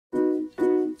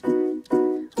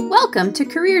Welcome to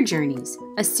Career Journeys,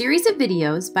 a series of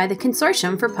videos by the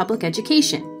Consortium for Public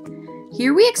Education.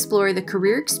 Here we explore the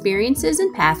career experiences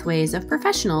and pathways of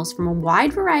professionals from a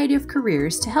wide variety of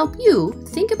careers to help you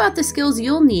think about the skills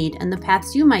you'll need and the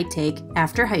paths you might take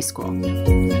after high school.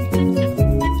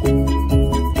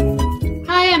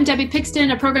 Hi, I'm Debbie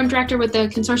Pixton, a program director with the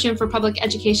Consortium for Public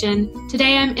Education.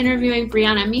 Today I'm interviewing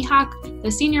Briana Mihok, the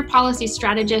Senior Policy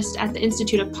Strategist at the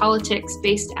Institute of Politics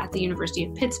based at the University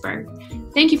of Pittsburgh.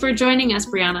 Thank you for joining us,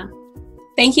 Briana.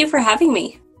 Thank you for having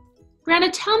me. Briana,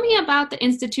 tell me about the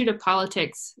Institute of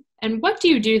Politics and what do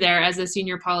you do there as a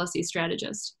Senior Policy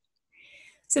Strategist?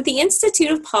 So the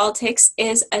Institute of Politics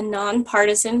is a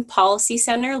non-partisan policy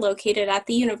center located at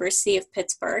the University of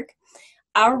Pittsburgh.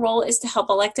 Our role is to help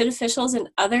elected officials and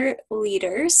other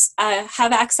leaders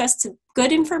have access to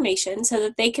good information so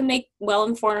that they can make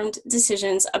well-informed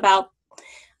decisions about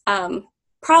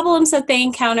problems that they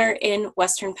encounter in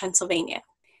Western Pennsylvania.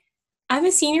 I'm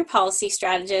a senior policy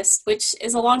strategist, which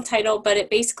is a long title, but it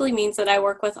basically means that I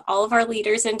work with all of our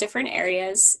leaders in different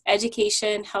areas: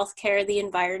 education, healthcare, the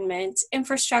environment,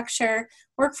 infrastructure,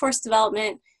 workforce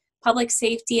development, public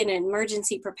safety and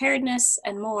emergency preparedness,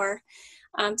 and more,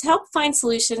 to help find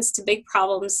solutions to big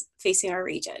problems facing our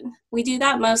region. We do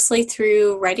that mostly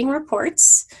through writing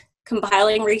reports,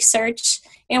 compiling research,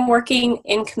 and working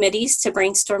in committees to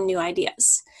brainstorm new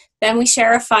ideas. Then we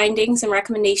share our findings and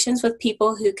recommendations with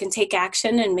people who can take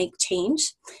action and make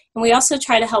change. And we also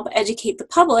try to help educate the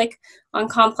public on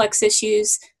complex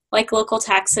issues like local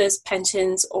taxes,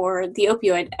 pensions, or the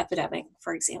opioid epidemic,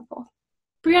 for example.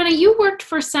 Briana, you worked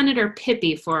for Senator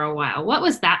Pippy for a while. What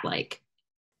was that like?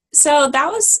 So that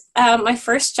was my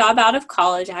first job out of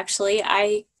college, actually.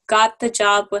 I got the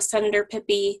job with Senator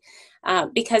Pippy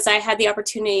because I had the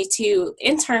opportunity to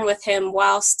intern with him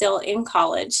while still in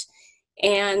college.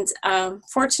 And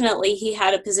fortunately, he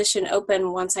had a position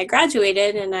open once I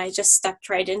graduated, and I just stepped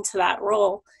right into that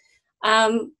role.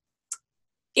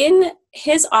 In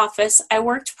his office, I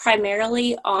worked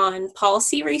primarily on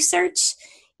policy research,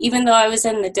 even though I was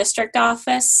in the district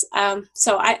office.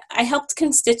 So I helped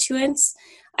constituents.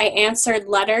 I answered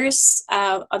letters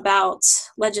about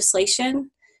legislation.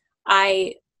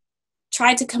 I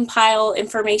tried to compile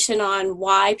information on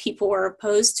why people were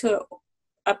opposed to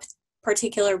a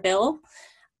particular bill.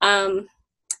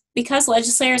 Because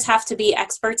legislators have to be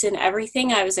experts in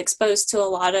everything, I was exposed to a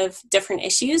lot of different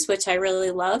issues, which I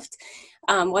really loved.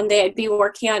 One day I'd be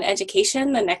working on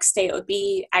education, the next day it would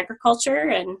be agriculture,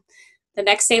 and the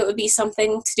next day it would be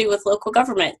something to do with local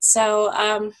government. So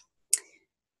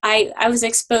I was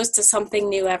exposed to something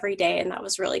new every day, and that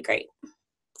was really great.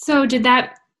 So did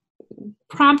that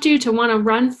prompt you to want to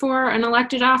run for an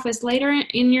elected office later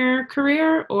in your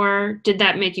career, or did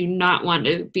that make you not want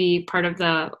to be part of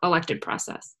the elected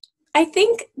process? I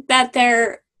think that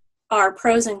there are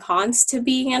pros and cons to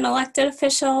being an elected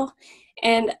official,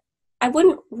 and I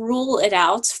wouldn't rule it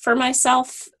out for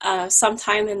myself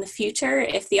sometime in the future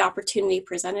if the opportunity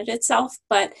presented itself.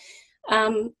 But,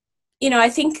 I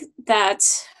think that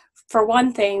for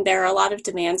one thing, there are a lot of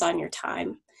demands on your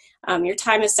time. Your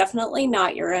time is definitely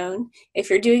not your own. If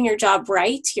you're doing your job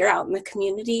right, you're out in the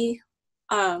community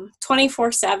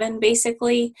 24/7,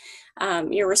 basically.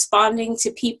 You're responding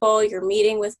to people, you're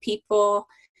meeting with people.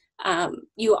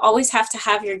 You always have to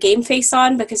have your game face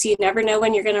on because you never know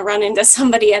when you're going to run into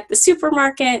somebody at the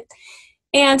supermarket.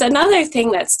 And another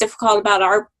thing that's difficult about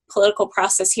our political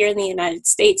process here in the United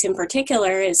States in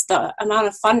particular is the amount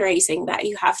of fundraising that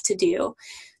you have to do.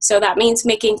 So that means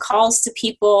making calls to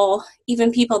people,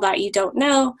 even people that you don't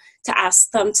know, to ask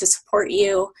them to support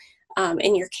you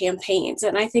in your campaigns.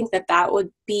 And I think that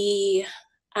would be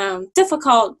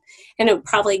difficult, and it would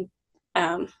probably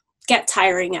get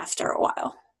tiring after a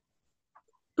while.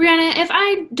 Briana, if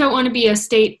I don't want to be a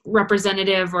state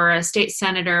representative or a state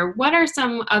senator, what are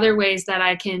some other ways that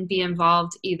I can be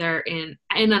involved either in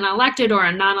an elected or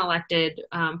a non-elected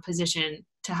position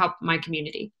to help my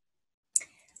community?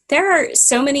 There are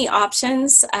so many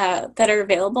options that are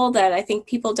available that I think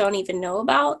people don't even know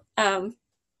about.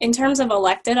 In terms of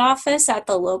elected office at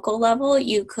the local level,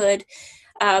 you could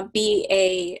be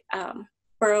a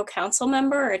borough council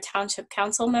member or a township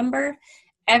council member.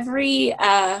 Every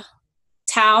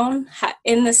town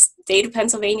in the state of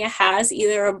Pennsylvania has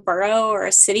either a borough or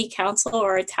a city council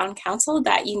or a town council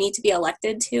that you need to be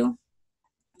elected to.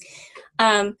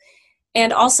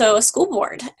 And also a school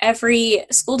board. Every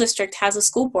school district has a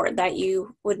school board that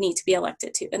you would need to be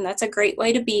elected to, and that's a great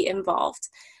way to be involved.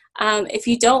 If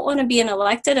you don't want to be an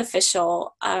elected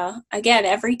official, again,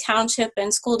 every township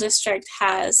and school district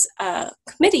has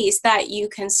committees that you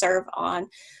can serve on.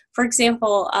 For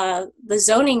example, the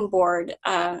zoning board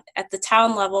at the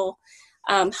town level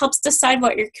helps decide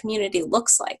what your community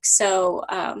looks like. So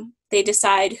they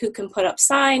decide who can put up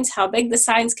signs, how big the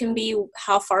signs can be,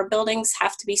 how far buildings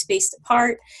have to be spaced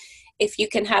apart, if you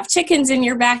can have chickens in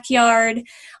your backyard,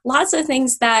 lots of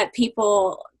things that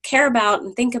people care about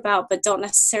and think about, but don't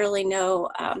necessarily know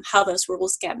how those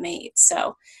rules get made.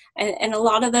 So, and a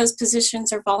lot of those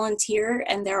positions are volunteer,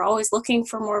 and they're always looking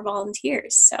for more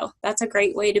volunteers. So that's a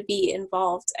great way to be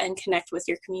involved and connect with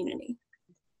your community.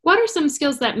 What are some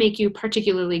skills that make you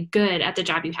particularly good at the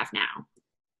job you have now?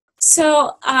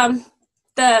 So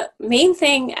the main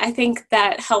thing I think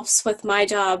that helps with my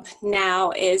job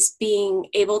now is being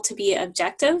able to be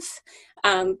objective.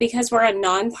 Because we're a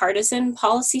non-partisan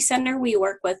policy center, we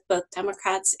work with both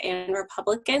Democrats and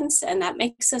Republicans, and that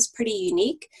makes us pretty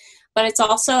unique. But it's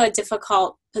also a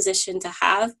difficult position to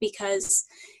have because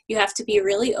you have to be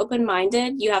really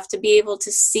open-minded. You have to be able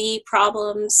to see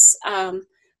problems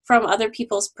from other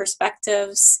people's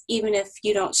perspectives, even if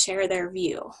you don't share their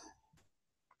view.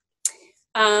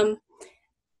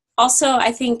 Also,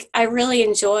 I think I really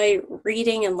enjoy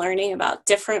reading and learning about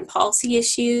different policy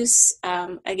issues,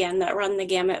 again, that run the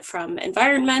gamut from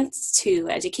environment to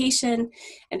education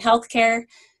and healthcare.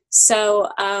 So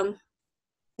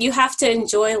you have to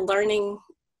enjoy learning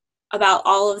about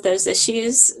all of those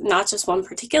issues, not just one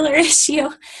particular issue,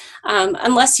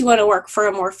 unless you want to work for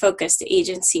a more focused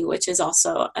agency, which is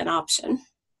also an option.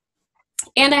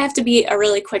 And I have to be a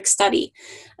really quick study.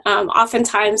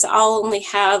 Oftentimes I'll only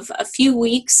have a few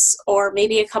weeks or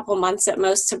maybe a couple months at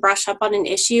most to brush up on an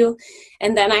issue,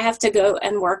 and then I have to go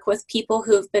and work with people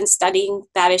who've been studying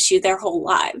that issue their whole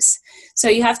lives. So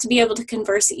you have to be able to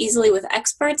converse easily with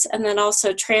experts and then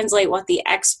also translate what the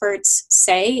experts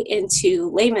say into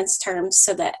layman's terms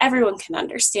so that everyone can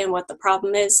understand what the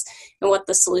problem is and what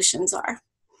the solutions are.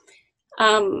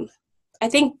 I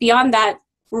think beyond that,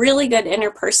 really good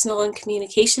interpersonal and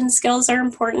communication skills are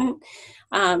important.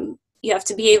 You have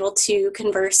to be able to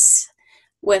converse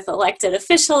with elected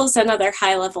officials and other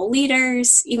high-level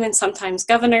leaders, even sometimes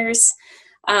governors,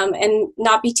 and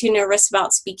not be too nervous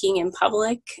about speaking in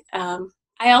public.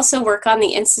 I also work on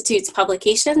the Institute's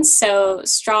publications, so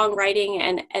strong writing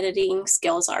and editing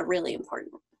skills are really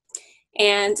important.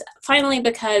 And finally,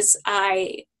 because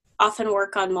I often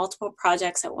work on multiple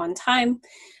projects at one time,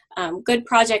 good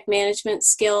project management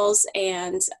skills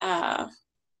and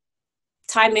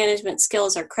time management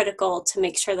skills are critical to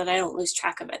make sure that I don't lose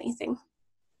track of anything.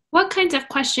 What kinds of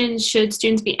questions should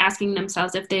students be asking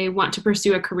themselves if they want to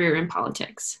pursue a career in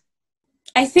politics?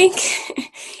 I think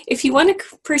if you want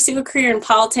to pursue a career in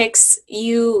politics,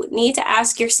 you need to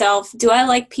ask yourself, do I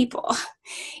like people?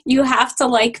 You have to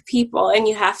like people and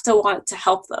you have to want to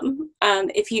help them.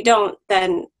 If you don't,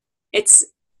 then it's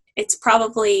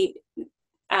probably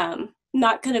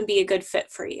not going to be a good fit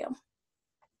for you.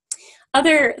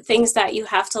 Other things that you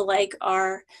have to like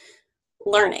are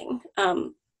learning.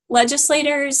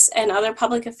 Legislators and other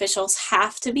public officials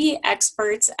have to be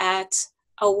experts at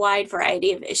a wide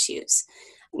variety of issues.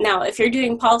 Now, if you're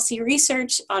doing policy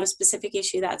research on a specific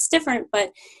issue, that's different,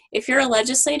 but if you're a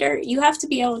legislator, you have to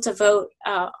be able to vote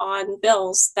on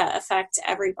bills that affect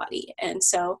everybody. And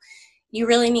so you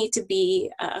really need to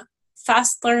be a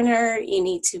fast learner, you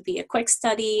need to be a quick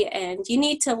study, and you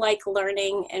need to like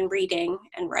learning and reading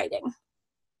and writing.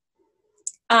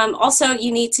 Also,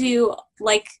 you need to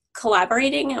like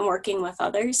collaborating and working with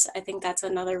others. I think that's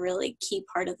another really key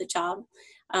part of the job.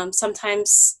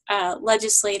 Sometimes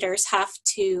legislators have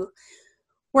to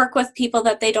work with people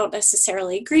that they don't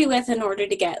necessarily agree with in order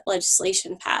to get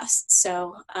legislation passed.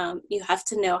 So you have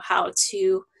to know how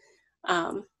to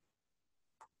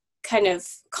kind of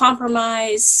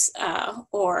compromise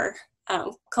or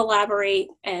collaborate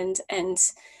and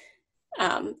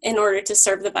in order to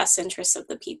serve the best interests of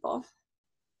the people.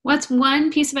 What's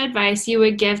one piece of advice you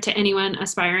would give to anyone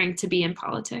aspiring to be in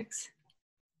politics?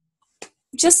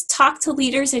 Just talk to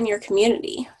leaders in your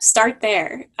community. Start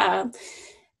there.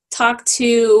 Talk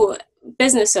to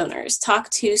business owners,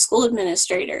 talk to school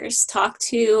administrators, talk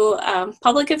to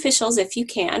public officials if you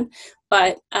can,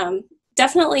 but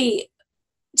definitely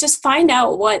just find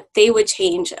out what they would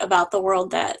change about the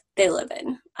world that they live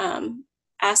in.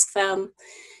 Ask them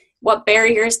what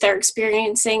barriers they're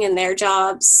experiencing in their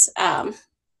jobs,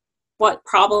 what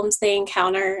problems they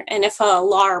encounter, and if a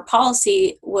law or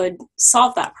policy would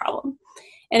solve that problem.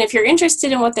 And if you're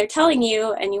interested in what they're telling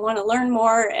you and you want to learn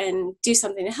more and do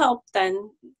something to help,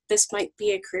 then this might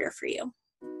be a career for you.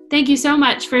 Thank you so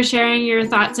much for sharing your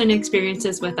thoughts and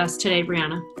experiences with us today,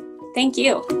 Briana. Thank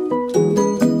you.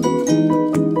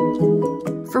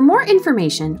 For For more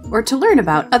information or to learn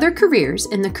about other careers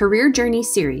in the Career Journey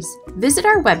series, visit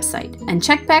our website and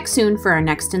check back soon for our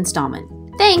next installment.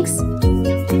 Thanks!